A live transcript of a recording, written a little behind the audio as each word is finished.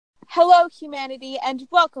Hello, humanity, and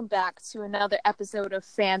welcome back to another episode of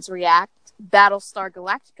Fans React, Battlestar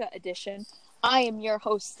Galactica edition. I am your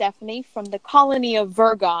host, Stephanie, from the colony of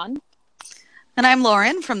Vergon. And I'm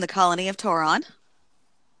Lauren, from the colony of Toron.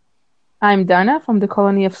 I'm Dana, from the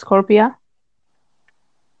colony of Scorpia.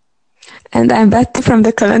 And I'm Betty, from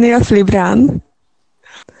the colony of Libran.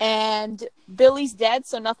 And Billy's dead,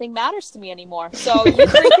 so nothing matters to me anymore. So you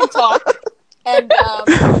three can talk. And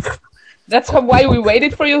That's why we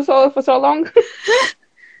waited for you for so long.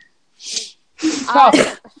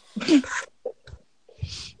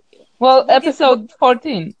 Well, episode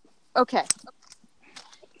 14. Okay.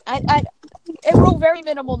 I wrote very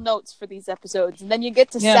minimal notes for these episodes, and then you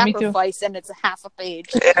get to sacrifice, and it's a half a page.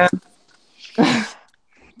 Yeah. I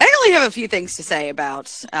only have a few things to say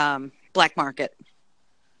about Black Market.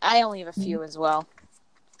 I only have a few as well.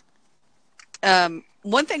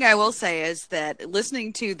 One thing I will say is that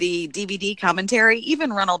listening to the DVD commentary,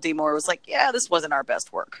 even Ronald D. Moore was like, yeah, this wasn't our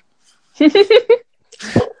best work. I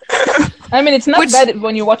mean, it's not bad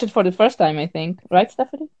when you watch it for the first time, I think. Right,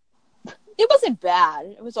 Stephanie? It wasn't bad.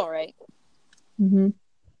 It was all right. Mm-hmm.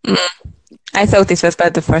 I thought this was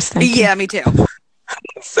bad the first time. Yeah, me too.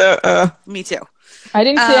 Me too. I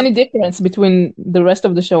didn't see any difference between the rest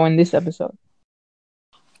of the show and this episode.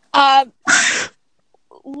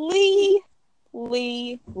 Lee.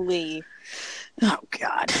 Oh,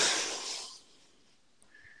 God.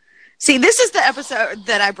 See, this is the episode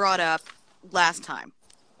that I brought up last time.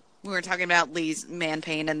 We were talking about Lee's man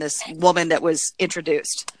pain and this woman that was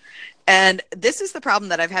introduced. And this is the problem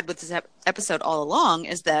that I've had with this episode all along,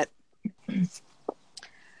 is that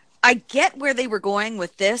I get where they were going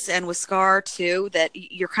with this and with Scar, too, that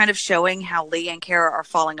you're kind of showing how Lee and Kara are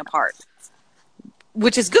falling apart,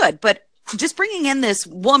 which is good. But just bringing in this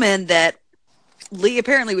woman that Lee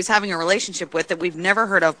apparently was having a relationship with that we've never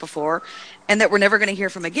heard of before and that we're never going to hear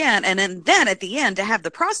from again. And then at the end, to have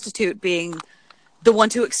the prostitute being the one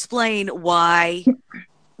to explain why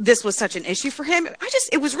this was such an issue for him.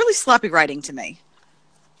 It was really sloppy writing to me.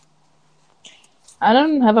 I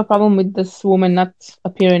don't have a problem with this woman not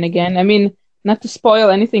appearing again. I mean, not to spoil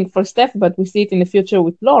anything for Steph, but we see it in the future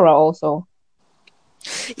with Laura also.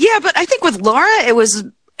 Yeah, but I think with Laura, it was...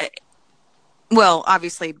 Well,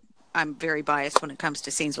 obviously, I'm very biased when it comes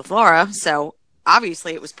to scenes with Laura, so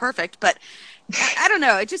obviously it was perfect, but I don't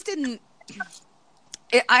know, it just didn't...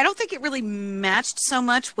 I don't think it really matched so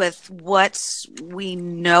much with what we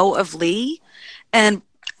know of Lee, and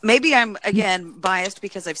maybe I'm, again, biased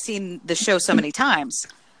because I've seen the show so many times.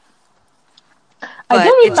 I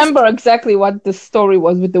don't remember exactly what the story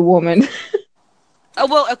was with the woman.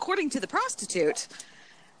 Well, according to the prostitute,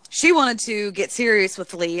 she wanted to get serious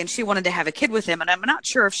with Lee, and she wanted to have a kid with him, and I'm not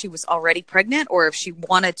sure if she was already pregnant or if she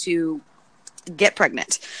wanted to get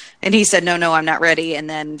pregnant. And he said, no, I'm not ready, and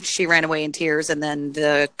then she ran away in tears, and then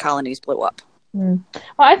the colonies blew up. Well,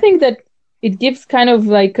 I think that it gives kind of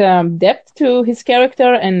like depth to his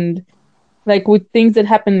character, and like with things that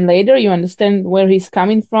happen later, you understand where he's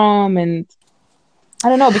coming from, and I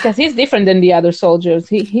don't know, because he's different than the other soldiers.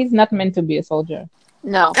 He's not meant to be a soldier.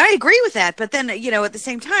 No. I agree with that, but then, at the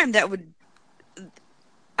same time,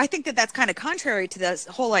 I think that that's kind of contrary to this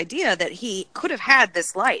whole idea that he could have had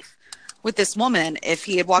this life with this woman if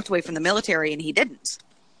he had walked away from the military, and he didn't.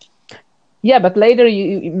 Yeah, but later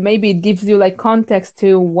maybe it gives you like context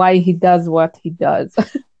to why he does what he does.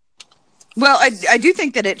 Well, I do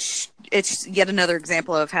think that it's yet another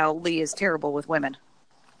example of how Lee is terrible with women.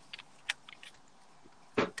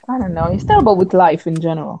 I don't know. He's terrible with life in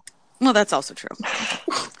general. Well, that's also true.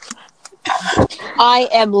 I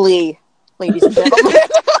am Lee, ladies and gentlemen.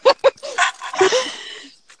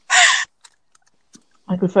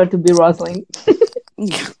 I prefer to be Rosalind.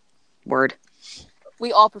 Word.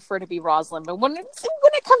 We all prefer to be Rosalind, but when it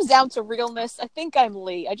comes down to realness, I think I'm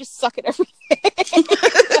Lee. I just suck at everything.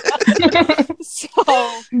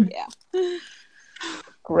 So, yeah.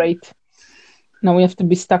 Great. Now we have to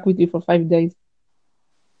be stuck with you for 5 days.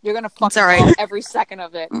 You're going to fuck right. Every second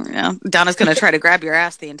of it. Yeah. Donna's going to try to grab your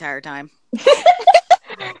ass the entire time.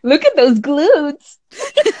 Look at those glutes.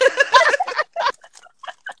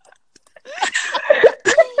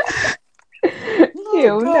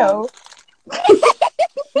 Ew, no.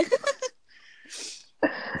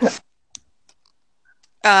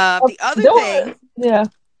 The other thing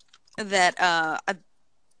that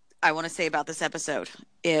I want to say about this episode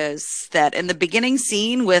is that in the beginning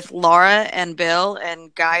scene with Laura and Bill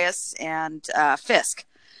and Gaius and Fisk,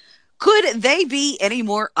 could they be any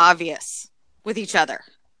more obvious with each other?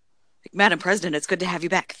 Like, Madam President, it's good to have you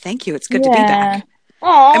back. Thank you. It's good to be back.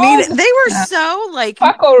 Aww. I mean, they were so like...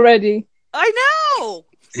 Fuck already. I know!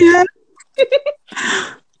 Yeah.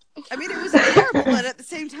 But at the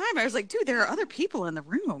same time, I was like, dude, there are other people in the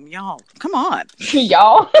room, y'all. Come on.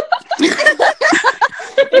 Y'all.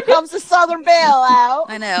 Here comes the Southern Belle out.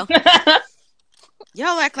 I know.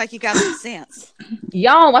 Y'all act like you got some sense.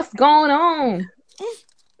 Y'all, what's going on?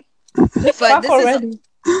 But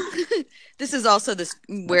this is also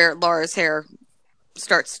where Laura's hair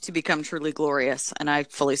starts to become truly glorious, and I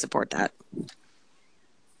fully support that.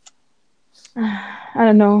 I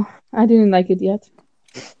don't know. I didn't like it yet.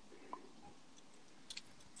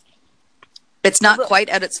 It's not quite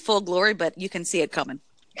at its full glory, but you can see it coming.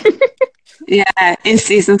 Yeah, in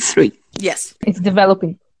season 3. Yes. It's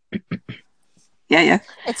developing. Yeah.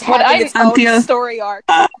 It's having its own story arc.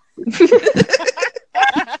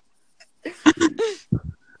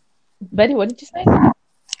 Betty, what did you say?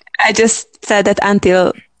 I just said that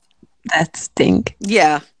until that thing.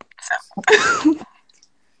 Yeah.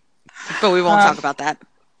 But we won't talk about that.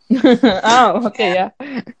 Oh, okay, yeah.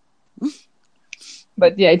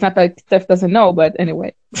 But yeah, it's not like Steph doesn't know, but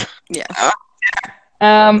anyway. Yeah.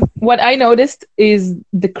 What I noticed is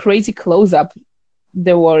the crazy close-up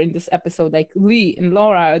there were in this episode. Like Lee and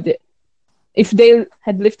Laura, if they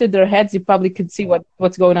had lifted their heads, you probably could see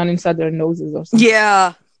what's going on inside their noses or something.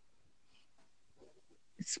 Yeah.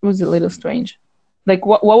 It was a little strange. Like,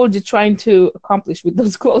 what were you trying to accomplish with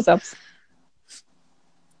those close-ups?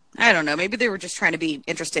 I don't know. Maybe they were just trying to be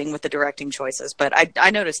interesting with the directing choices, but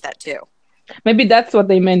I noticed that too. Maybe that's what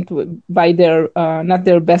they meant by their not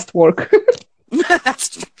their best work.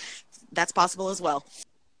 That's possible as well.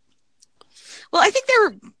 Well, I think there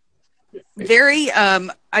were very,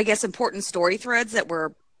 I guess, important story threads that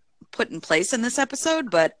were put in place in this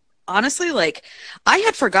episode, but honestly, like, I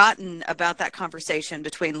had forgotten about that conversation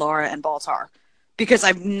between Laura and Baltar because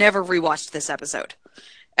I've never rewatched this episode.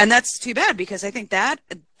 And that's too bad because I think that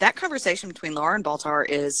conversation between Laura and Baltar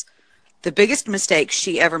is the biggest mistake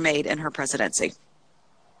she ever made in her presidency.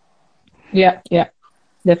 Yeah,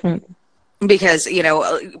 definitely. Because,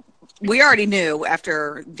 we already knew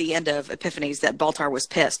after the end of Epiphanies that Baltar was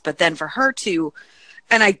pissed, but then for her to,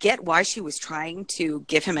 and I get why she was trying to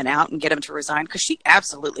give him an out and get him to resign, because she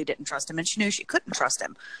absolutely didn't trust him and she knew she couldn't trust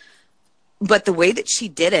him. But the way that she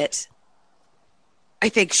did it, I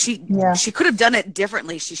think she could have done it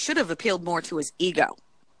differently. She should have appealed more to his ego.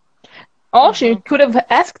 Oh, she could have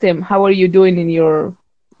asked him, how are you doing in your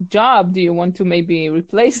job? Do you want to maybe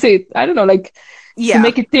replace it? I don't know, to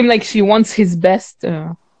make it seem like she wants his best,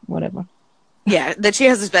 whatever. Yeah, that she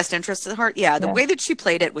has his best interests at heart. Yeah, the way that she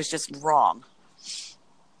played it was just wrong.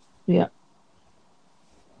 Yeah.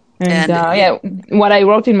 And what I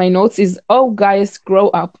wrote in my notes is, oh, guys, grow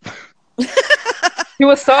up. He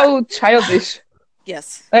was so childish.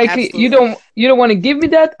 Yes, like absolutely. you don't want to give me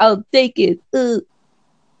that? I'll take it.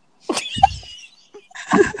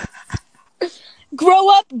 Grow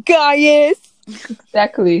up, Gaius.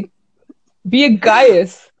 Exactly. Be a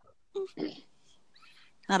Gaius.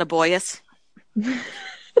 Not a boyus.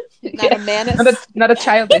 Not a manus. Not a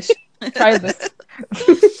childish. Childish.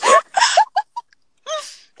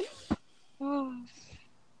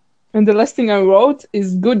 And the last thing I wrote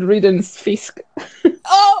is good riddance, Fisk.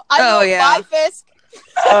 Oh, I know. Yeah. Bye, Fisk.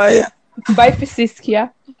 Oh, yeah. Bye,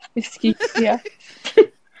 Fisklicia. Fisklicia.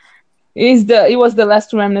 He was the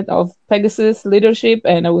last remnant of Pegasus leadership,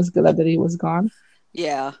 and I was glad that he was gone.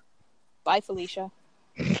 Yeah. Bye, Felicia.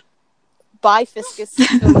 Bye,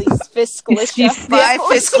 Fisklicia. Bye,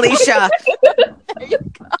 Fisklicia. There you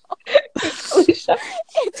go. Fisklicia.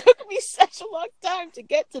 It took me such a long time to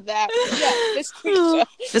get to that. Yeah,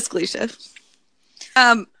 Fisklicia.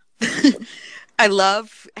 I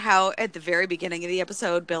love how at the very beginning of the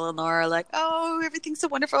episode, Bill and Laura are like, oh, everything's so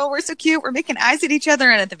wonderful. We're so cute. We're making eyes at each other.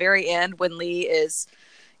 And at the very end, when Lee is,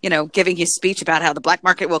 giving his speech about how the black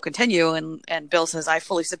market will continue, and Bill says, I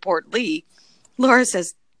fully support Lee, Laura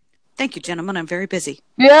says, thank you, gentlemen. I'm very busy.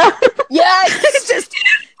 Yeah. Yes. It just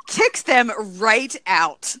kicks them right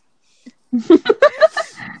out. Billy's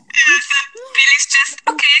just,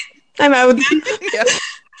 okay, I'm out. Yeah.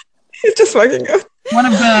 He's just walking out. One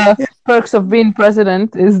of the perks of being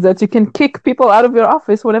president is that you can kick people out of your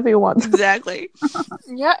office whenever you want. Exactly.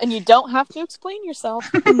 Yeah, and you don't have to explain yourself.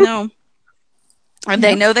 No. And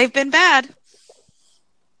they know they've been bad.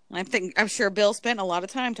 I'm sure Bill spent a lot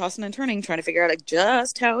of time tossing and turning trying to figure out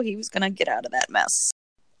just how he was going to get out of that mess.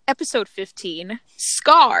 Episode 15,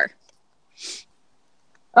 Scar.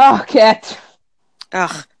 Oh, Cat.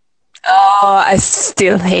 Ugh. Oh, I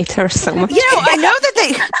still hate her so much. I know that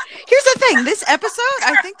here's the thing, this episode,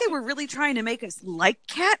 I think they were really trying to make us like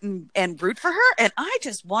Kat and root for her, and I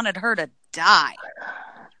just wanted her to die.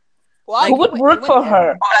 Why? Who would work for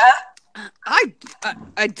her?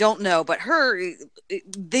 I don't know, but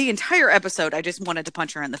the entire episode, I just wanted to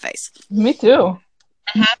punch her in the face. Me too.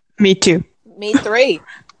 Me too. Me 3,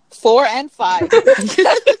 4, and 5.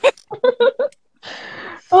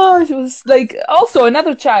 Oh, she was like also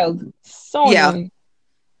another child. So Yeah. annoying.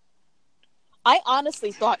 I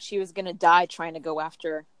honestly thought she was gonna die trying to go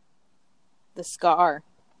after the scar.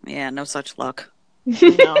 Yeah, no such luck.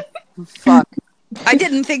 No. Fuck. I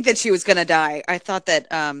didn't think that she was going to die. I thought that,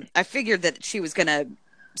 I figured that she was going to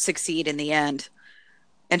succeed in the end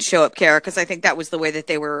and show up Kara, because I think that was the way that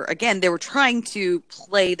they were trying to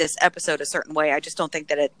play this episode a certain way. I just don't think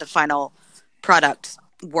that the final product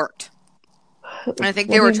worked. And I think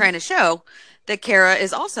they were trying to show that Kara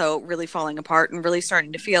is also really falling apart and really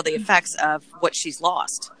starting to feel the effects of what she's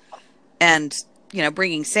lost. And,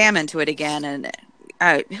 bringing Sam into it again. And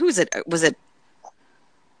who was it? Was it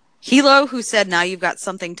Hilo who said, now you've got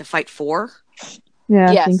something to fight for?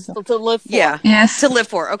 Yeah, yes, I think so. to live for. Yeah. Yes. To live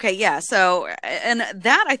for. Okay, yeah. So, and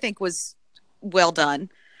that I think was well done.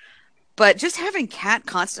 But just having Kat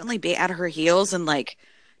constantly be at her heels and like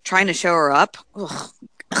trying to show her up. Ugh.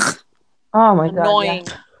 Oh my Annoying.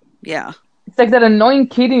 god. Yeah. It's like that annoying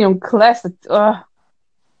kid in your class that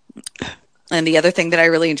And the other thing that I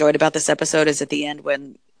really enjoyed about this episode is at the end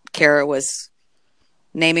when Kara was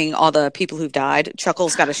naming all the people who've died.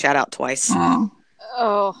 Chuckles got a shout out twice.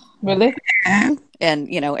 Oh. really? And,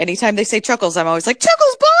 anytime they say Chuckles, I'm always like,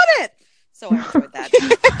 Chuckles bought it! So I enjoyed that.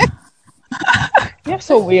 You're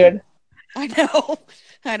so weird. I know.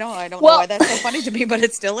 I don't know why that's so funny to me, but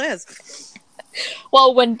it still is.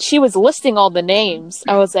 Well, when she was listing all the names,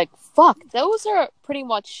 I was like, fuck, those are pretty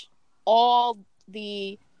much all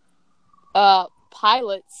the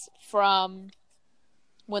pilots from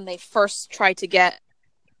when they first tried to get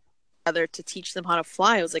other to teach them how to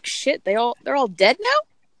fly. I was like, shit, they're all dead now?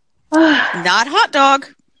 Not Hot Dog.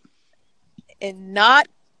 And not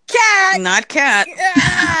Cat. Not Cat.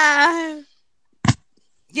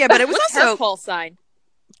 Yeah, but it was What's also her call sign?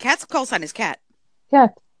 Cat's call sign is Cat.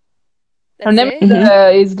 Cat. Her That's name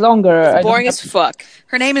it? is longer. It's I don't boring have- as fuck.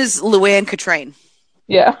 Her name is Luann Catrain.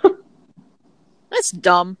 Yeah. That's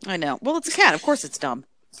dumb. I know. Well, it's a cat. Of course it's dumb.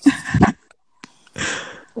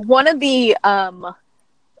 One of the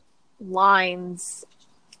lines,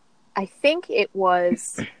 I think it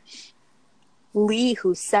was Lee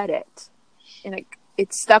who said it, and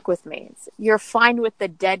it stuck with me. It's, you're fine with the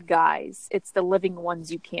dead guys. It's the living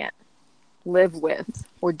ones you can't live with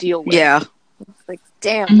or deal with. Yeah. It's like,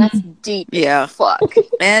 damn, that's deep. Yeah. Fuck.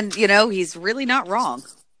 And, he's really not wrong.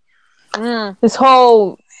 This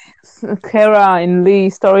whole Kara and Lee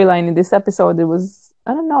storyline in this episode, it was,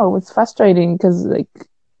 I don't know, it was frustrating because, like,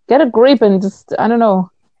 get a grip and just, I don't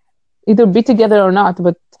know, either be together or not,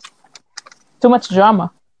 but too much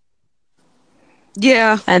drama.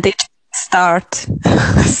 Yeah. And it start.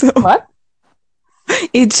 So What?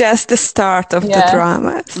 it's just the start of the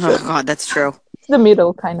drama. Oh, God, that's true. It's the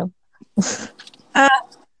middle, kind of. My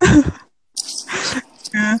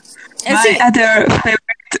other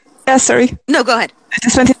favorite... sorry. No, go ahead. I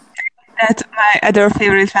just wanted to say that my other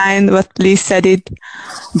favorite line, what Lee said it,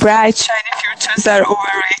 bright, shiny futures are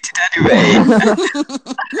overrated anyway.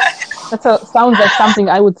 That sounds like something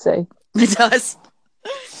I would say. It does.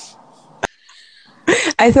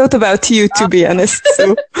 I thought about you, to be honest.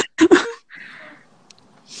 So.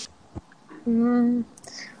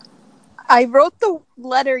 I wrote the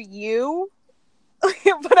letter U,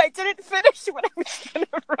 but I didn't finish what I was going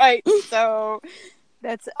to write. So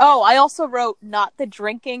that's... Oh, I also wrote not the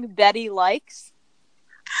drinking Betty likes.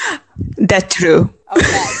 That's true.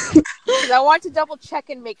 Okay. Because I wanted to double check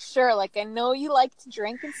and make sure. Like, I know you like to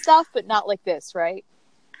drink and stuff, but not like this, right?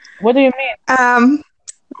 What do you mean?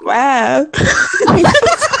 Well.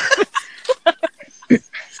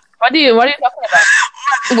 What are you talking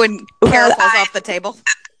about? When Kara falls off the table.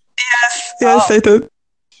 Yes, I thought.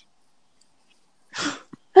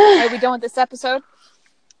 Are we done with this episode?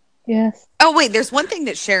 Yes. Oh, wait, there's one thing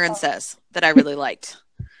that Sharon says that I really liked.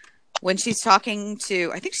 When she's talking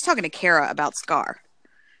to, I think she's talking to Kara about Scar.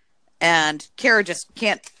 And Kara just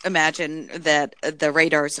can't imagine that the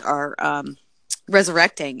radars are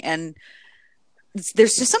resurrecting. And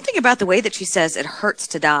there's just something about the way that she says it hurts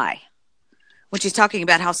to die. When she's talking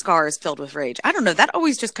about how Scar is filled with rage. I don't know, that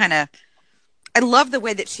always just kind of, I love the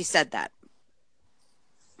way that she said that.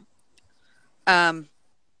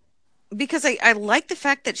 Because I like the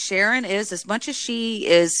fact that Sharon is, as much as she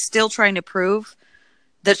is still trying to prove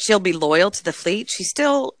that she'll be loyal to the fleet, she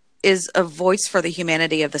still is a voice for the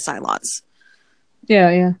humanity of the Cylons.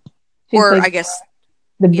 Yeah. She's Or like I guess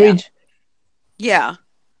the bridge. Yeah.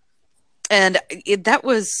 And that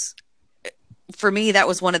was for me, that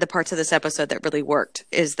was one of the parts of this episode that really worked,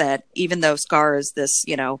 is that even though Scar is this,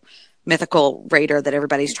 mythical raider that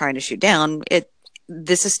everybody's trying to shoot down,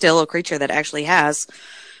 this is still a creature that actually has,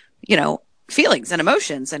 feelings and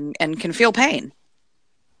emotions and can feel pain.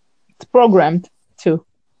 It's programmed too.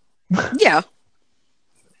 Yeah.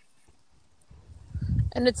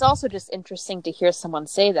 And it's also just interesting to hear someone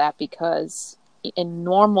say that, because in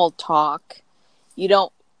normal talk, you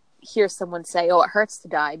don't hear someone say, oh, it hurts to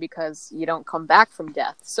die, because you don't come back from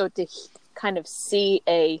death. So to kind of see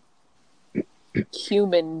a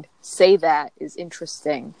human say that is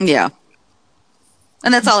interesting. Yeah.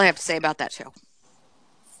 And that's all I have to say about that show.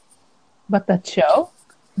 But that show?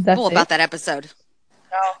 About that episode.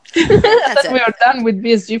 No. That's it. We are done with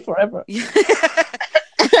BSG forever.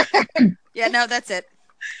 Yeah, no, that's it.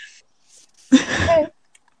 Okay.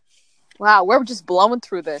 Wow, we're just blowing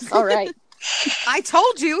through this. All right. I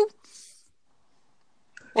told you.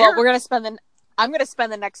 Well, I'm going to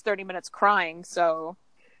spend the next 30 minutes crying, so.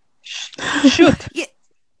 Shoot. Yeah.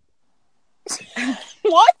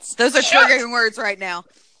 What? Those are triggering words right now.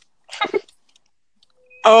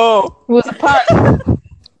 Oh. It was a pun.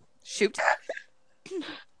 Shoot.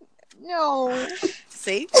 No.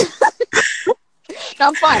 See? No,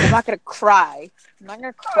 I'm fine. I'm not going to cry. I'm not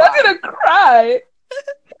going to cry. I'm not going to cry.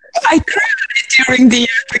 I cried during the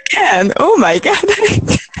app again. Oh my god.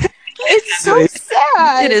 It's so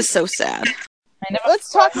sad. It is so sad.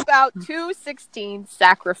 Let's talk about 216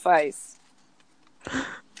 Sacrifice.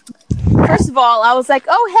 First of all, I was like,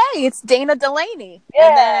 oh, hey, it's Dana Delaney. Yeah.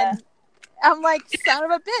 And then I'm like, son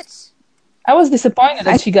of a bitch. I was disappointed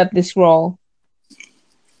that she got this role.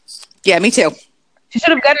 Yeah, me too. She should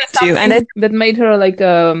have gotten something that made her like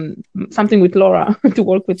something with Laura, to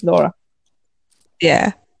work with Laura.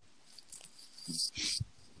 Yeah.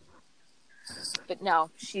 But no,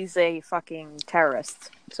 she's a fucking terrorist.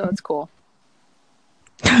 So it's cool.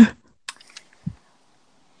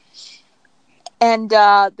 And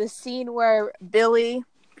the scene where Billy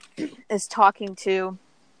is talking to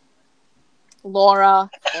Laura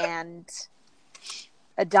and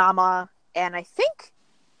Adama and I think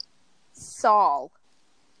Saul,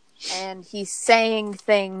 and he's saying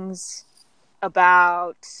things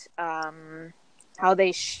about how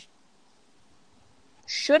they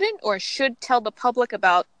shouldn't or should tell the public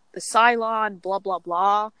about the Cylon, blah, blah,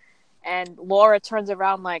 blah. And Laura turns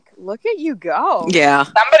around like, look at you go. Yeah.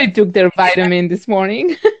 Somebody took their vitamin this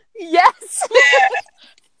morning. Yes.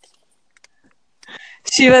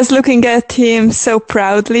 She was looking at him so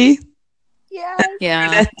proudly. Yes.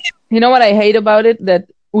 Yeah. You know what I hate about it? That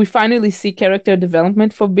we finally see character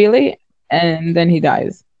development for Billy, and then he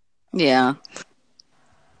dies. Yeah.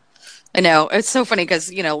 I know. It's so funny because,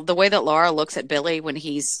 the way that Laura looks at Billy when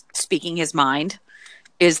he's speaking his mind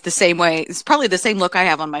is the same way. It's probably the same look I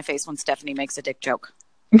have on my face when Stephanie makes a dick joke.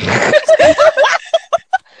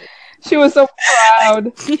 She was so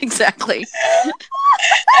proud. Exactly. I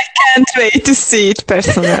can't wait to see it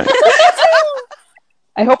personally.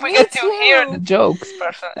 I hope we get to hear the jokes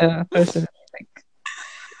personally.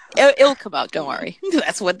 It'll come out, don't worry.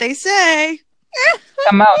 That's what they say.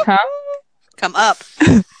 Come out, huh? Come up.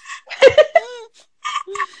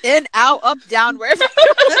 In, out, up, down, wherever.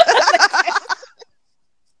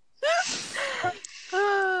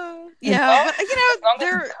 Yeah, but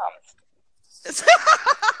they're.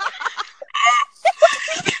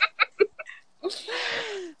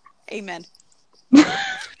 Amen. Yeah,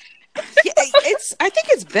 I think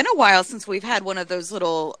it's been a while since we've had one of those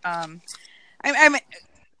little.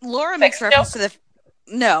 Laura makes Sex reference joke? to the.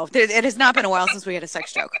 No, it has not been a while since we had a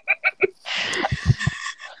sex joke.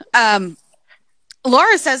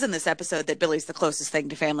 Laura says in this episode that Billy's the closest thing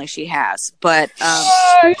to family she has, but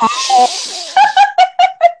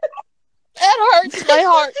That hurts my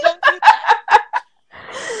heart. Don't do that.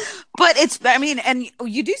 but and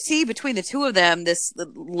you do see between the two of them this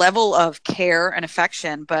level of care and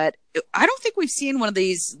affection, but I don't think we've seen one of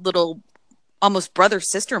these little almost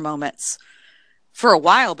brother-sister moments for a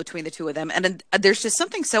while between the two of them, and there's just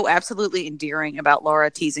something so absolutely endearing about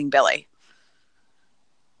Laura teasing Billy.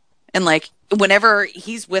 And like whenever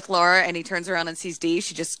he's with Laura and he turns around and sees Dee,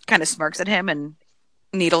 she just kind of smirks at him and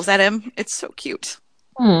needles at him. It's so cute.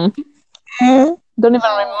 Don't even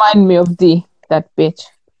remind me of Dee, that bitch.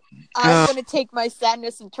 I'm going to take my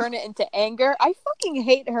sadness and turn it into anger. I fucking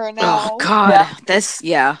hate her now. Oh God,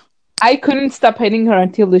 Yeah. I couldn't stop hating her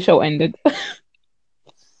until the show ended.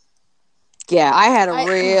 Yeah, I had a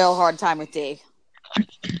real hard time with Dee.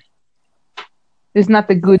 It's not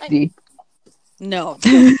the good Dee. No.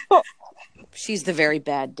 She's the very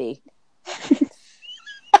bad Dee.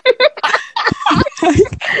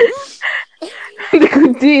 The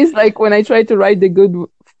good D is like when I try to write the good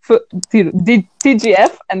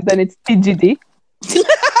TGF and then it's TGD.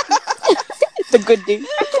 The good D.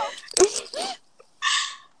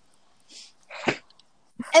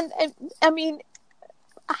 And I mean,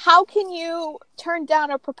 how can you turn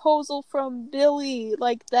down a proposal from Billy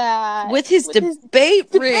like that? With his debate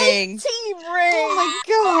ring. Team ring. Oh my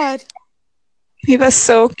god. He was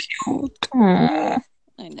so cute. Aww.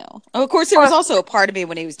 I know. Oh, of course, there was also a part of me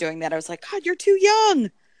when he was doing that. I was like, God, you're too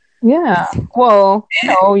young. Yeah. Well,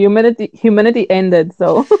 humanity ended,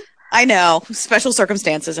 so. I know. Special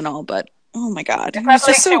circumstances and all, but oh my god. It's not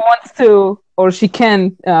like she wants to, or she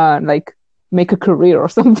can, like, make a career or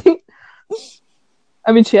something.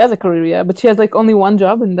 I mean, she has a career, yeah, but she has, like, only one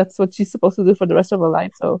job, and that's what she's supposed to do for the rest of her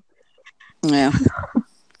life, so. Yeah.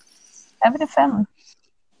 Having a family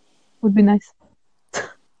would be nice.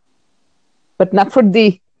 But not for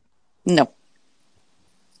D. No.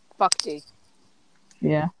 Fuck D.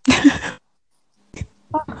 Yeah.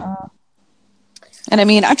 And I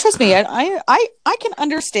mean, trust me, I can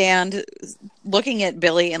understand looking at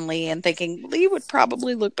Billy and Lee and thinking Lee would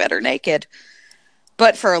probably look better naked.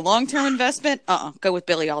 But for a long-term investment, go with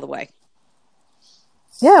Billy all the way.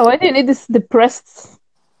 Yeah, why do you need this depressed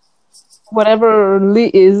whatever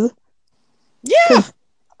Lee is? Yeah.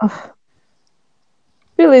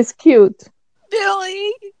 Billy's cute.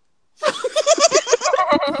 Billy.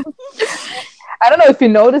 I don't know if you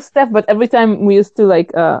noticed, Steph, but every time we used to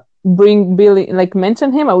like bring Billy, like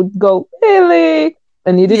mention him, I would go Billy,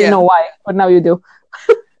 and you didn't know why, but now you do.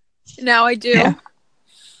 Now I do.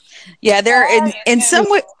 Yeah, they're in some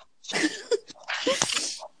way.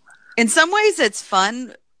 In some ways, it's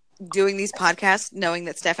fun doing these podcasts, knowing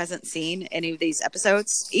that Steph hasn't seen any of these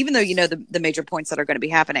episodes, even though you know the major points that are going to be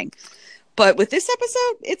happening. But with this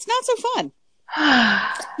episode, it's not so fun.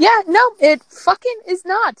 Yeah, no, it fucking is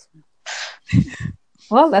not.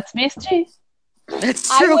 Well, that's BSG. That's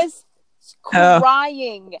true. I was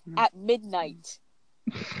crying at midnight.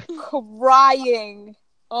 Crying.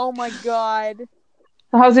 Oh my god.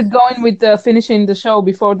 So how's it going with finishing the show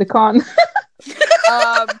before the con?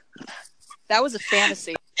 That was a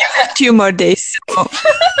fantasy. You have 2 more days. So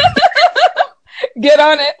Get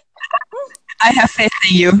on it. I have faith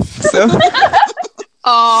in you. So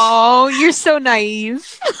Oh, you're so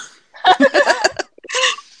naive.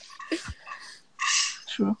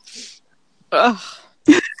 True. Ugh.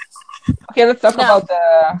 Okay, let's talk about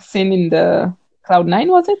the scene in the Cloud9,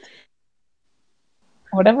 was it?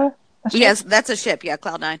 Whatever. Yes, that's a ship. Yeah,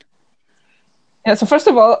 Cloud9. Yeah, so first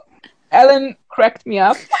of all, Ellen cracked me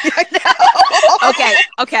up.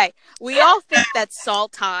 Okay. We all think that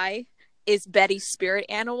Saltai is Betty's spirit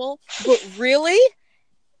animal, but really,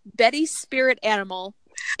 Betty's spirit animal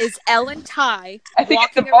is Ellen Ty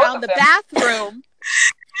walking around the bathroom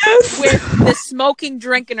with the smoking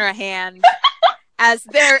drink in her hand as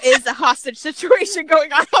there is a hostage situation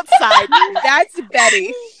going on outside. That's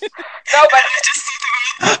Betty. No, but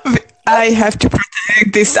I have to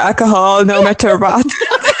protect this alcohol no matter what.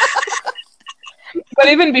 But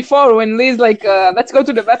even before, when Lee's like, let's go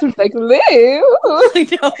to the bathroom, like, Lee! I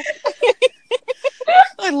know.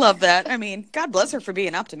 I love that. I mean, God bless her for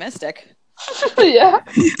being optimistic. Yeah.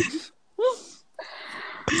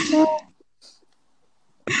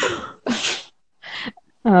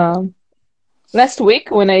 Last week,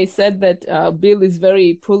 when I said that Bill is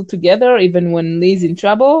very pulled together, even when Lee's in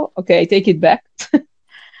trouble, okay, I take it back.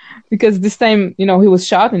 Because this time, he was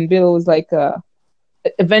shot, and Bill was like,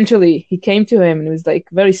 eventually he came to him and was like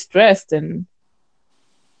very stressed and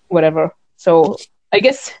whatever. So I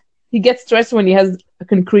guess he gets stressed when he has a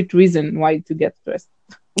concrete reason why to get stressed.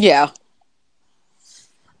 Yeah.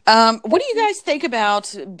 What do you guys think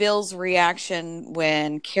about Bill's reaction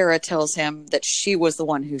when Kara tells him that she was the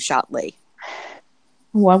one who shot Lee?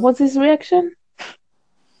 What was his reaction?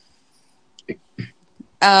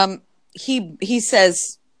 He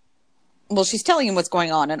says, well, she's telling him what's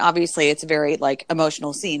going on, and obviously it's a very like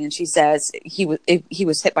emotional scene. And she says he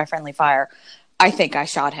was hit by friendly fire. I think I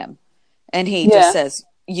shot him, and he just says,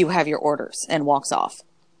 "You have your orders," and walks off.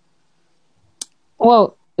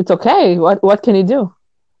 Well, it's okay. What can he do?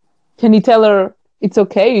 Can he tell her it's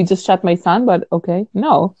okay? You just shot my son, but okay,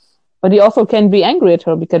 no. But he also can be angry at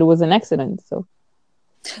her because it was an accident. So.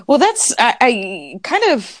 Well, I kind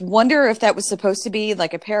of wonder if that was supposed to be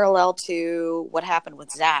like a parallel to what happened with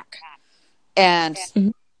Zach. And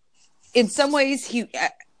in some ways, I'm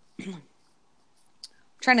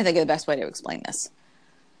trying to think of the best way to explain this.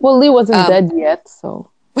 Well, Lee wasn't dead yet, so.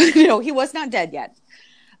 No, he was not dead yet.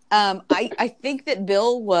 I think that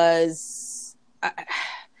Bill was...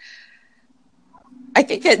 I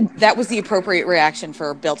think that was the appropriate reaction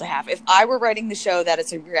for Bill to have. If I were writing the show, that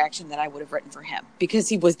is a reaction that I would have written for him, because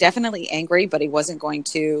he was definitely angry, but he wasn't going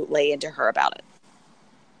to lay into her about it.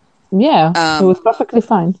 Yeah, it was perfectly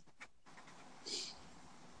fine.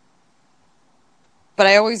 But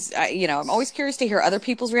I'm always curious to hear other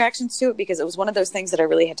people's reactions to it, because it was one of those things that I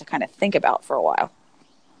really had to kind of think about for a while.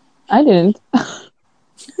 I didn't.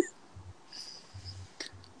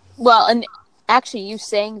 Well, and actually, you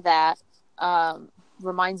saying that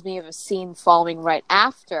reminds me of a scene following right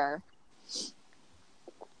after,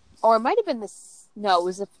 or it might have been this. No, it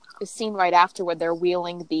was a scene right after where they're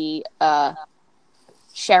wheeling the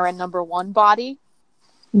Sharon #1 body,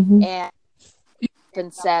 and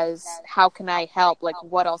says, "How can I help? Like,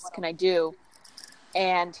 what else can I do?"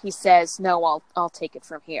 And he says, "No, I'll take it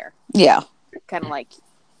from here." Yeah, kind of like,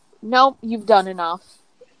 "Nope, you've done enough.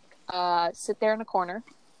 Sit there in a corner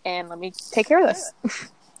and let me take care of this."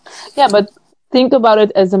 Yeah, but think about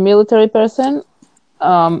it as a military person.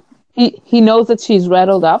 He knows that she's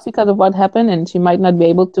rattled up because of what happened, and she might not be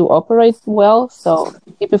able to operate well, so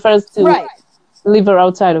he prefers to leave her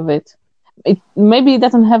outside of it. Maybe it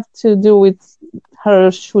doesn't have to do with her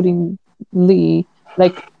shooting Lee,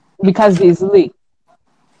 like, because he's Lee.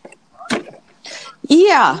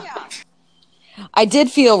 Yeah. I did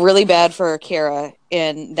feel really bad for Kara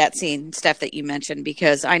in that scene, Steph, that you mentioned,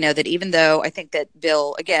 because I know that even though I think that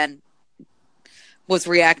Bill, again, was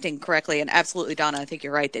reacting correctly, and absolutely, Donna, I think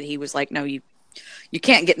you're right, that he was like, no, you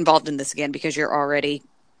can't get involved in this again because you're already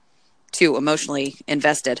too emotionally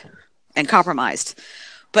invested and compromised.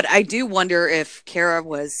 But I do wonder if Kara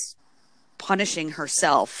was punishing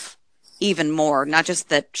herself even more, not just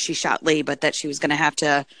that she shot Lee, but that she was going to have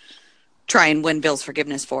to try and win Bill's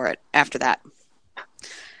forgiveness for it after that.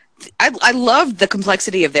 I loved the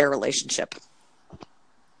complexity of their relationship.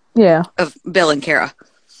 Yeah. Of Bill and Kara.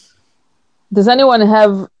 Does anyone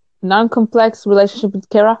have non-complex relationship with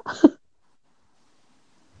Kara?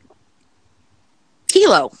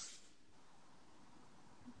 Hilo.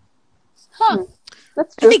 Huh.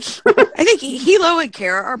 That's true. I think Hilo and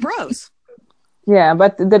Kara are bros. Yeah,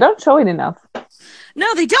 but they don't show it enough.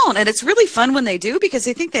 No, they don't. And it's really fun when they do, because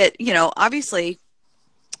I think that, obviously,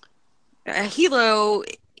 Hilo,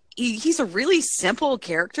 he's a really simple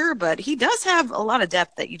character, but he does have a lot of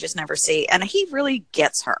depth that you just never see. And he really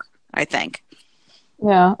gets her, I think.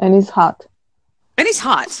 Yeah, and he's hot. And he's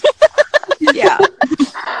hot. Yeah.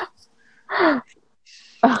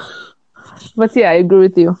 But yeah, I agree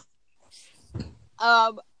with you.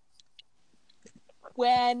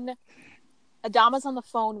 When Adama's on the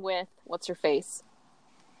phone with, what's her face?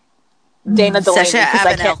 Dana Delaney. Sasha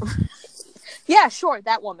Avenel. Yeah, sure,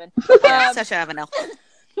 that woman. Sasha Avenel.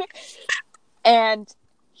 And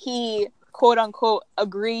he, quote unquote,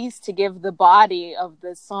 agrees to give the body of the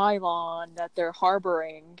Cylon that they're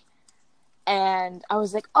harboring. And I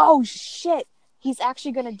was like, oh shit, he's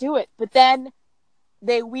actually going to do it. But then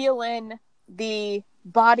they wheel in the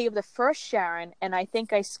body of the first Sharon, and I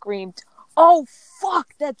think I screamed, oh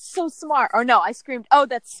fuck, that's so smart. Or no, I screamed, oh,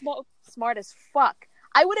 that's smart as fuck.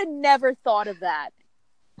 I would have never thought of that.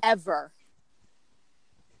 Ever.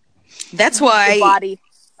 That's why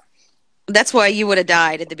you would have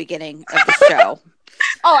died at the beginning of the show.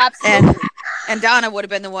 Oh, absolutely. And Donna would have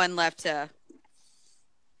been the one left to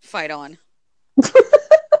fight on.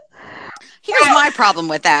 Here's my problem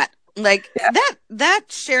with that. Like, that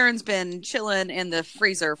Sharon's been chilling in the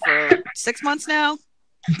freezer for 6 months now.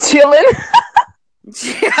 Chilling?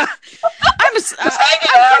 Yeah. I'm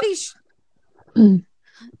pretty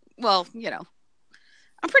well,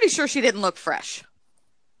 I'm pretty sure she didn't look fresh.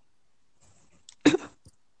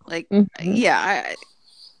 Like, yeah.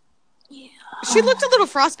 She looked a little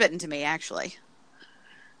frostbitten to me, actually.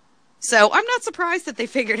 So I'm not surprised that they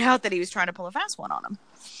figured out that he was trying to pull a fast one on him.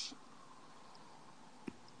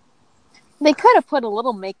 They could have put a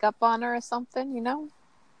little makeup on her or something,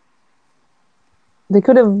 They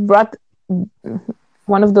could have brought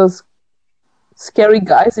one of those scary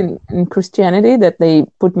guys in Christianity that they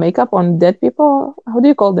put makeup on dead people. How do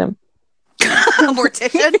you call them? A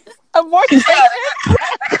mortician? A mortician?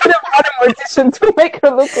 They could have brought a mortician to make her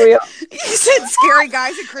look real. You said scary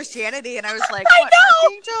guys in Christianity, and I was like, what,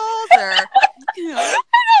 archangels? Or, I know,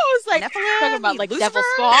 it was like, Nephilim, talking about like Lucifer? devil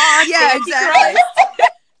spawn. Yeah, exactly.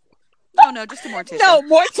 No, just a mortician. No,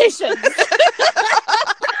 morticians.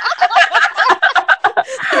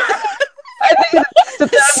 I think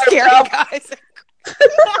it's a scary guys.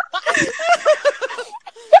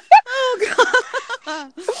 Oh,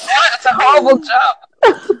 God. It's a horrible job.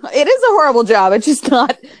 It is a horrible job. It's just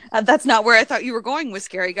not, that's not where I thought you were going with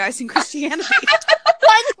scary guys in Christianity.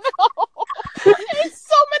 I know. There's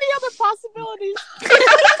so many other possibilities.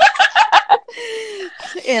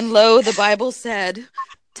 And lo, the Bible said,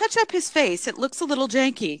 touch up his face. It looks a little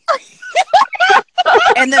janky.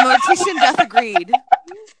 And the mortician doth agreed.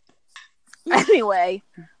 Anyway,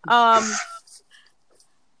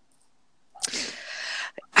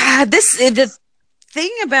 the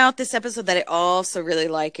thing about this episode that I also really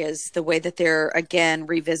like is the way that they're again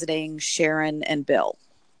revisiting Sharon and Bill.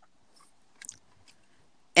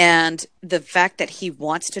 And the fact that he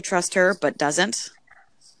wants to trust her but doesn't.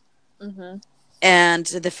 mm-hmm. And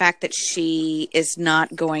the fact that she is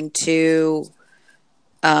not going to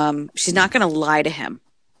she's not going to lie to him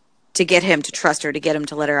to get him to trust her, to get him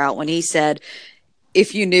to let her out. When he said,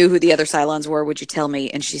 if you knew who the other Cylons were, would you tell me?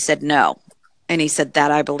 And she said, no. And he said,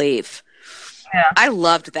 that I believe. Yeah. I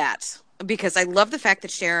loved that because I love the fact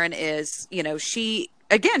that Sharon is, she's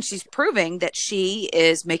proving that she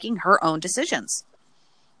is making her own decisions.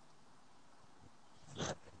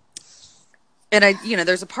 And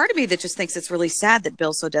there's a part of me that just thinks it's really sad that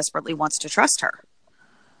Bill so desperately wants to trust her.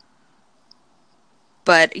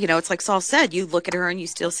 But, it's like Saul said, you look at her and you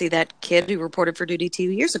still see that kid who reported for duty 2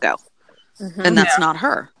 years ago. Mm-hmm. And that's not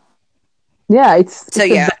her. Yeah, it's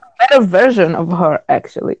a better version of her,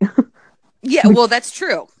 actually. Yeah, well, that's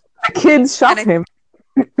true. The kids shot him.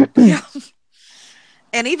 Yeah.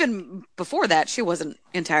 And even before that, she wasn't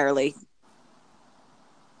entirely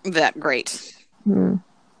that great.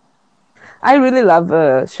 I really love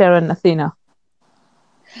Sharon and Athena.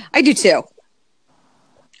 I do too.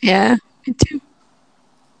 Yeah, me too.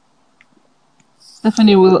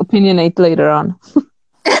 Stephanie will opinionate later on.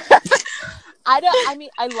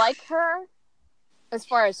 I like her as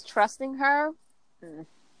far as trusting her.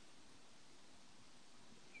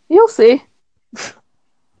 You'll see.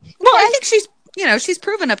 Well, I think she's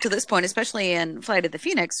proven up to this point, especially in Flight of the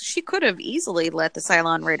Phoenix, she could have easily let the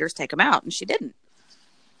Cylon Raiders take him out, and she didn't.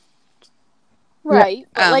 Right.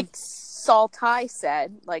 But like Saul Ty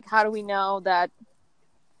said, like, how do we know that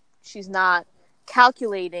she's not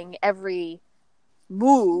calculating every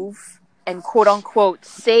move and quote unquote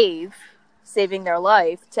saving their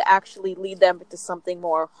life to actually lead them to something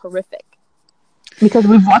more horrific? Because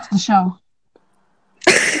we've watched the show.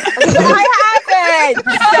 I haven't!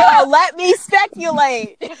 So let me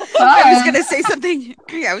speculate. I was going to say something.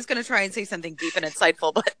 Yeah, I was going to try and say something deep and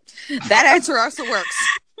insightful, but that answer also works.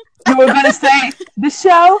 You were going to say, the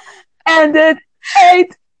show ended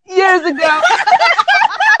 8 years ago.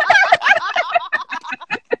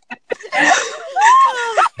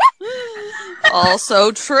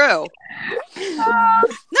 Also true.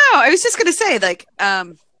 No, I was just going to say, like,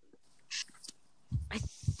 I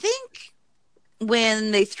think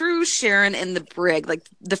when they threw Sharon in the brig, like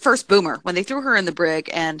the first boomer, when they threw her in the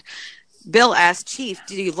brig and Bill asked Chief,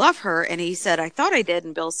 did you love her? And he said, I thought I did.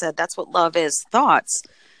 And Bill said, that's what love is, thoughts.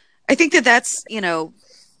 I think that's,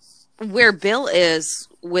 where Bill is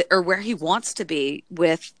or where he wants to be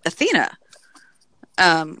with Athena.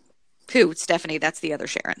 Stephanie, that's the other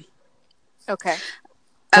Sharon. Okay.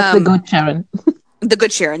 That's the good Sharon. The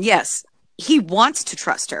good Sharon, yes. He wants to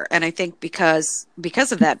trust her. And I think because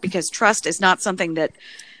of that, because trust is not something that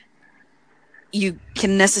you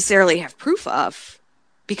can necessarily have proof of,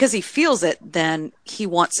 because he feels it, then he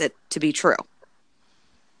wants it to be true.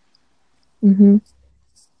 Mm-hmm.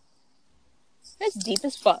 That's deep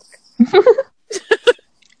as fuck.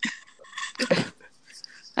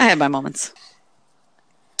 I have my moments.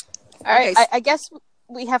 All right, I guess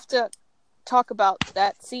we have to talk about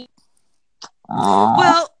that scene.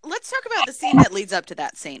 Well, let's talk about the scene that leads up to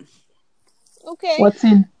that scene. Okay. What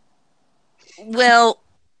scene? Well,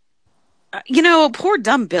 poor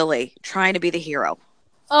dumb Billy trying to be the hero.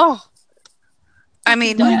 Oh. I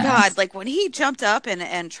mean, my God, like when he jumped up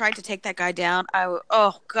and tried to take that guy down,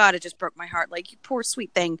 oh God, it just broke my heart. Like, you poor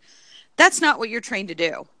sweet thing. That's not what you're trained to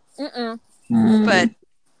do. Mm-mm. But,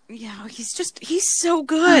 he's so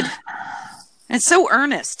good and so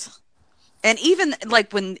earnest. And even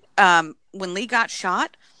like when Lee got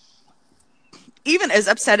shot, even as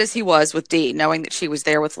upset as he was with Dee, knowing that she was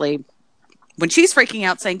there with Lee, when she's freaking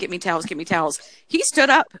out saying, get me towels, he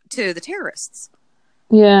stood up to the terrorists.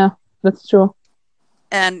 Yeah, that's true.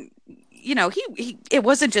 And, he it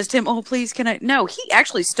wasn't just him, oh, please, can I? No, he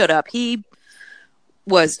actually stood up. He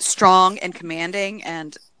was strong and commanding,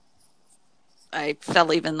 and I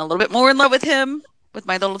fell even a little bit more in love with him, with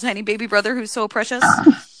my little tiny baby brother who's so precious.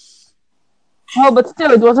 Oh, but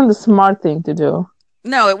still, it wasn't the smart thing to do.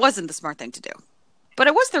 No, it wasn't the smart thing to do. But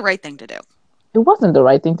it was the right thing to do. It wasn't the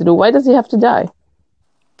right thing to do. Why does he have to die?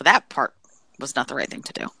 But that part was not the right thing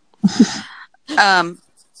to do.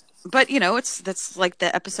 But, that's like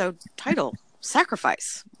the episode title,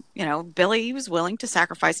 sacrifice. Billy was willing to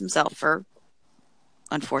sacrifice himself for,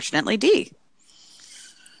 unfortunately, Dee.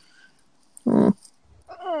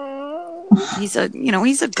 he's a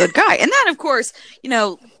good guy. And then, of course,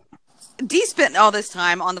 Dee spent all this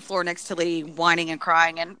time on the floor next to Lee, whining and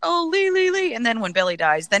crying, and Lee. And then when Billy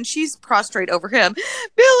dies, then she's prostrate over him,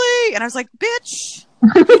 Billy. And I was like, bitch,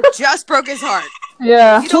 you just broke his heart.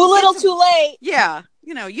 Yeah. Too little, too late. Yeah.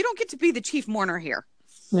 You don't get to be the chief mourner here.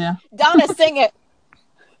 Yeah. Donna, sing it.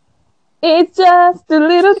 It's just a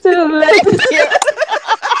little too late.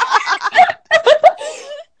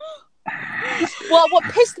 Well, what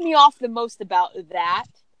pissed me off the most about that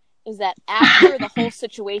is that after the whole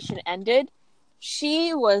situation ended,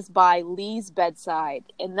 she was by Lee's bedside,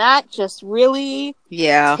 and that just really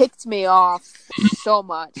ticked me off so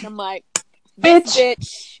much. I'm like,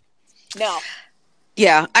 bitch. No.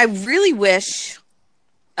 Yeah, I really wish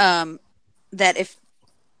that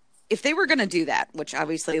if they were going to do that, which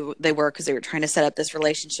obviously they were because they were trying to set up this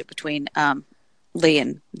relationship between Lee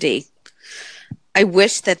and Dee, I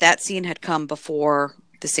wish that scene had come before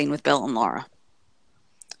the scene with Bill and Laura.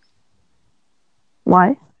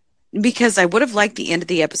 Why? Because I would have liked the end of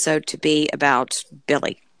the episode to be about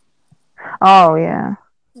Billy. Oh, yeah.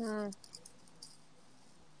 Mm.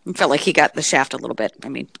 I felt like he got the shaft a little bit. I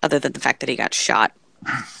mean, other than the fact that he got shot.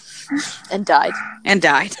 And died.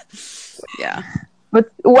 Yeah.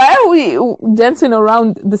 But why are we dancing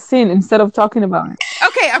around the scene instead of talking about it?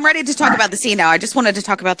 Okay, I'm ready to talk about the scene now. I just wanted to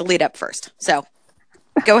talk about the lead up first. So,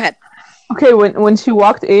 go ahead. Okay, when she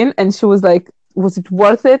walked in and she was like, was it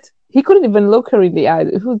worth it? He couldn't even look her in the eye.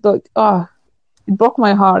 It was like, it broke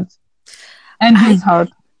my heart. And his heart.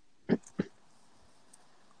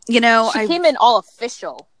 She came in all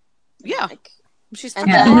official. Yeah. She's from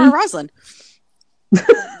Laura Roslin.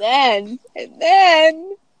 And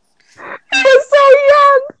then... He was so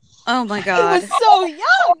young. Oh my god. He was so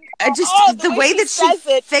young. The way that she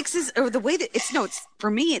fixes, or the way that it's for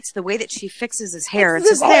me, it's the way that she fixes his hair. It's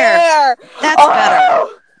his hair. That's better.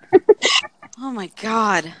 Oh my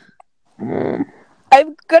god.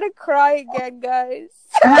 I'm gonna cry again, guys.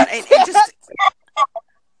 God,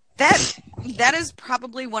 that is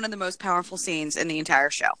probably one of the most powerful scenes in the entire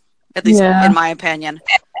show, at least in my opinion.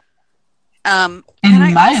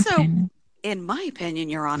 In my opinion,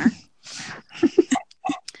 Your Honor.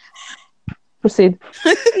 Proceed. He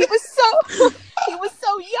was so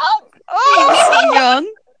young. Oh, he was so young.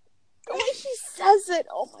 The way she says it,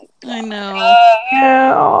 oh my god. I know.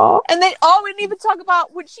 Yeah. And then, we didn't even talk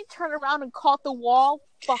about when she turned around and caught the wall.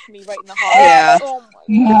 Fuck me right in the heart. Yeah. Oh my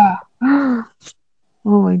god. Yeah.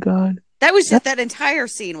 Oh my god. That was just, that entire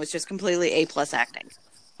scene was just completely A+ acting.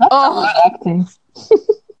 That's acting.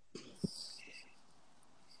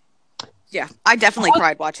 Yeah, I definitely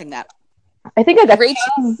cried watching that. I think I got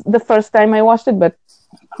chills the first time I watched it, but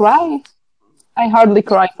cry? I hardly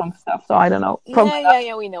cry from stuff, so I don't know.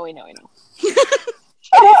 Yeah, we know.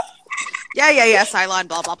 Yeah, Cylon,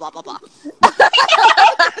 blah, blah, blah, blah, blah. I'm not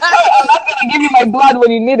going to give you my blood when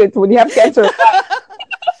you need it, when you have cancer.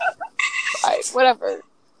 Alright, whatever.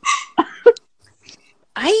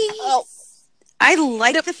 I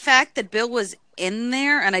like the fact that Bill was in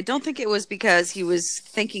there, and I don't think it was because he was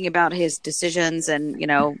thinking about his decisions and,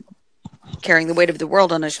 carrying the weight of the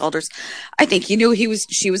world on his shoulders. I think he knew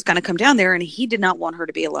she was going to come down there, and he did not want her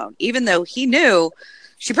to be alone, even though he knew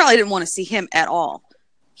she probably didn't want to see him at all.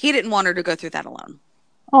 He didn't want her to go through that alone.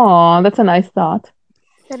 Oh, that's a nice thought.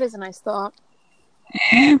 That is a nice thought.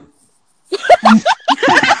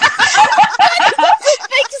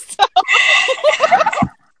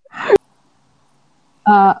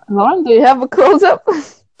 Lauren, do you have a close-up?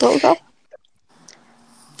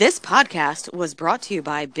 This podcast was brought to you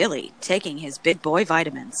by Billy taking his big boy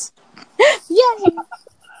vitamins. Yay!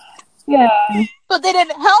 Yeah. But they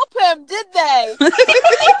didn't help him, did they?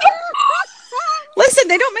 Listen,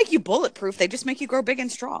 they don't make you bulletproof. They just make you grow big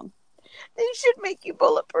and strong. They should make you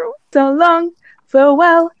bulletproof. So long,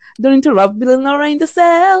 farewell. Don't interrupt Bill and Laura in the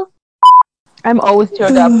cell. I'm always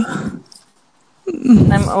cheered up.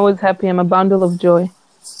 I'm always happy. I'm a bundle of joy.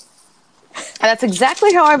 And that's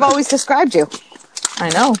exactly how I've always described you. I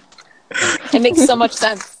know. It makes so much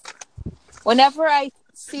sense. Whenever I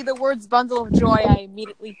see the words bundle of joy, I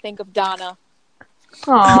immediately think of Donna.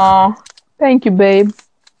 Aw, thank you, babe.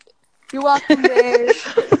 You're welcome, babe.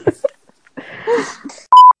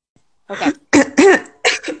 Okay.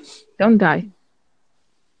 Don't die.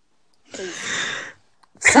 Please.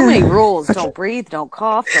 So many rules. Don't breathe, don't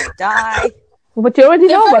cough, don't die. But you already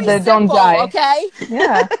know about the don't simple, die. Okay?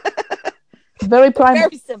 Yeah. Very primal.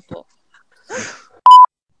 Very simple.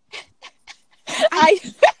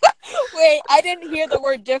 Wait, I didn't hear the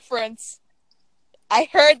word difference. I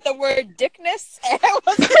heard the word dickness, and I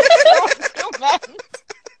wasn't sure what you meant.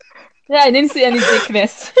 Yeah, I didn't see any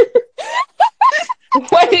thickness.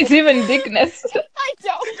 What is even dickness? I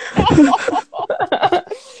don't know.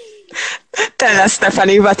 Tell us,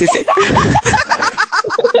 Stephanie, what is it?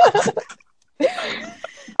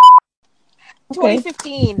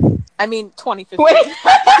 2015. I mean, 2015. Wait.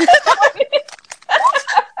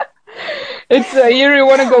 It's a year you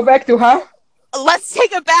want to go back to, huh? Let's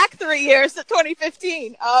take it back 3 years to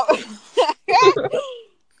 2015.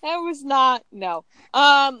 That was not, no.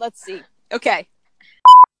 Let's see. Okay.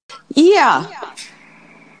 Yeah.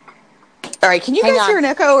 All right. Can you Hang guys on. hear an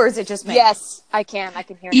echo, or is it just me? Yes, I can. I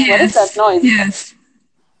can hear Yes. What is that noise? Yes.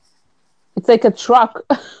 It's like a truck.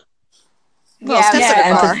 Well, Steph's in yeah.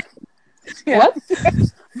 her car. What?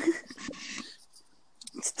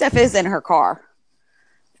 Steph is in her car.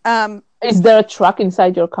 Is there a truck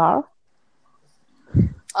inside your car?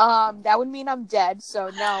 That would mean I'm dead. So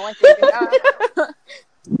no, I think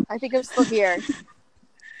I think I'm still here.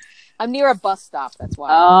 I'm near a bus stop. That's why.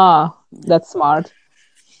 Ah, that's smart.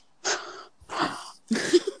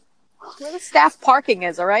 Where the staff parking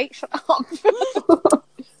is. All right. Shut up. All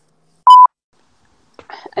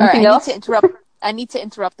right, Anything else? I need to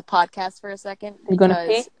interrupt the podcast for a second. You gonna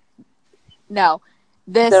pee? No.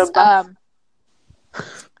 This There a bus?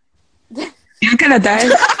 You're gonna die.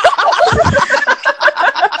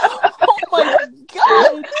 Oh my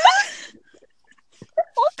god.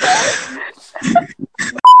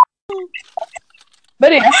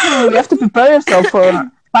 But you have to prepare yourself for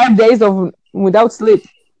 5 days of without sleep,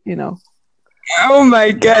 you know. Oh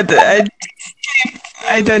my god.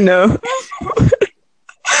 I don't know.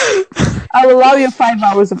 I'll allow you 5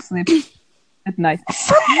 hours of sleep at night.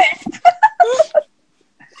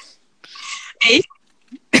 8?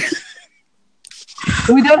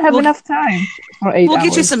 We don't have enough time for 8 We'll hours.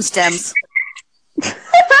 get you some stems.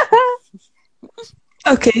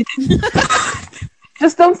 Okay.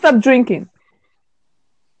 Just don't stop drinking.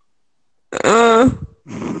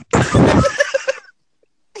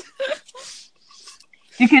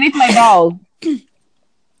 You can eat my balls.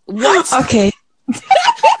 What? Okay.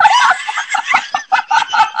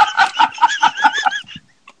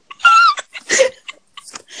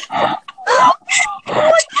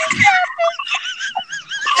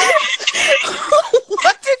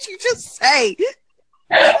 What did you just say?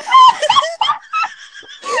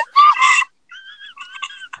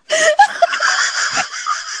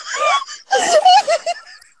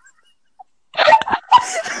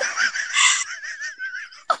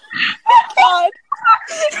 God.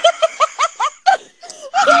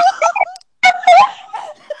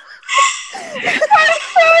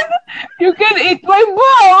 You can eat my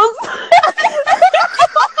balls.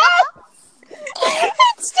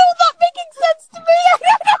 It's still not making sense to me. I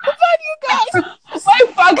don't know about you guys. My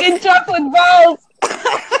fucking chocolate balls.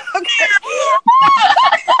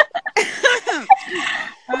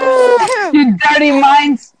 You dirty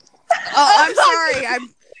minds. Oh, I'm sorry.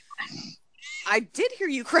 I did hear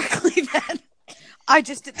you correctly then. I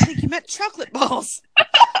just didn't think you meant chocolate balls.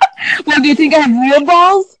 Well, do you think I have real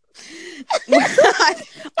balls?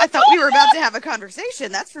 I thought we were about to have a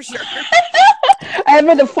conversation, that's for sure. I have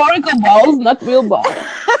metaphorical balls, not real balls.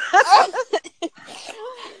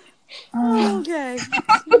 Okay.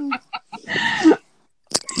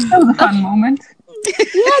 That was a fun moment. Yeah,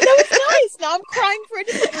 that was nice. Now I'm crying for a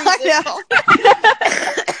different reason. I know.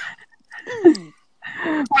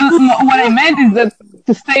 Well, what I meant is that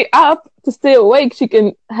to stay up, to stay awake, she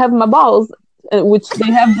can have my balls, which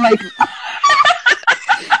they have like.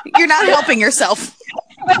 You're not helping yourself.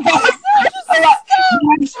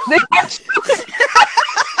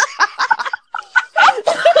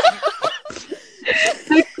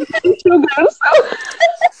 Sugar, so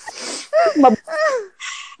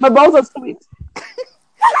my balls are sweet.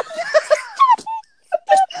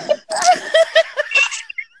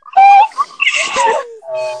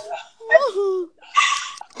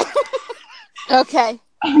 Okay.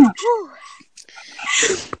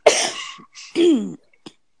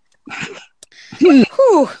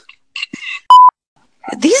 Whew.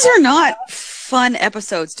 These are not fun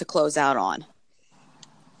episodes to close out on.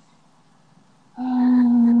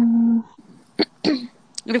 And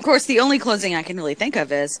of course, the only closing I can really think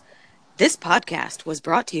of is this podcast was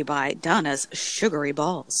brought to you by Donna's Sugary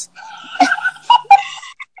Balls.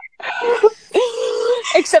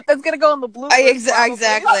 Except that's gonna go on the blue.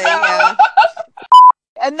 Exactly, yeah.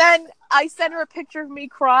 And then I sent her a picture of me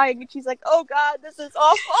crying, and she's like, "Oh God, this is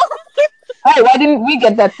awful." Hey, why didn't we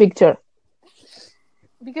get that picture?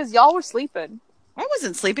 Because y'all were sleeping. I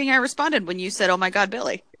wasn't sleeping. I responded when you said, "Oh my God,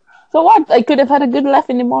 Billy." So what? I could have had a good laugh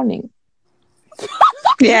in the morning.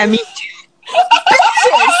 Yeah, me too.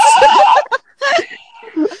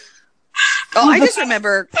 Oh, I just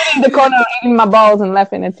remember in the corner eating my balls and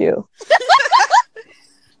laughing at you.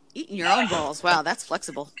 eating your own balls. Wow, that's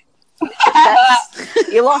flexible.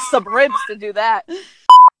 You lost some ribs to do that.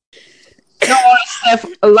 Don't worry, Steph.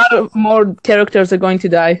 A lot of more characters are going to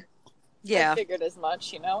die. Yeah. I figured as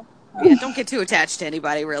much, Yeah, don't get too attached to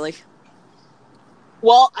anybody, really.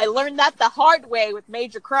 Well, I learned that the hard way with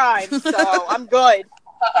Major Crimes, so I'm good.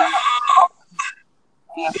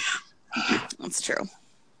 That's true.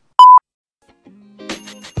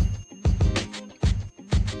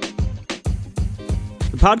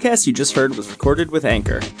 The podcast you just heard was recorded with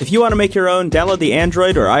Anchor. If you want to make your own, download the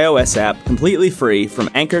Android or iOS app completely free from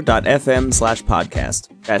anchor.fm/podcast.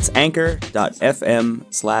 That's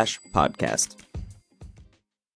anchor.fm/podcast.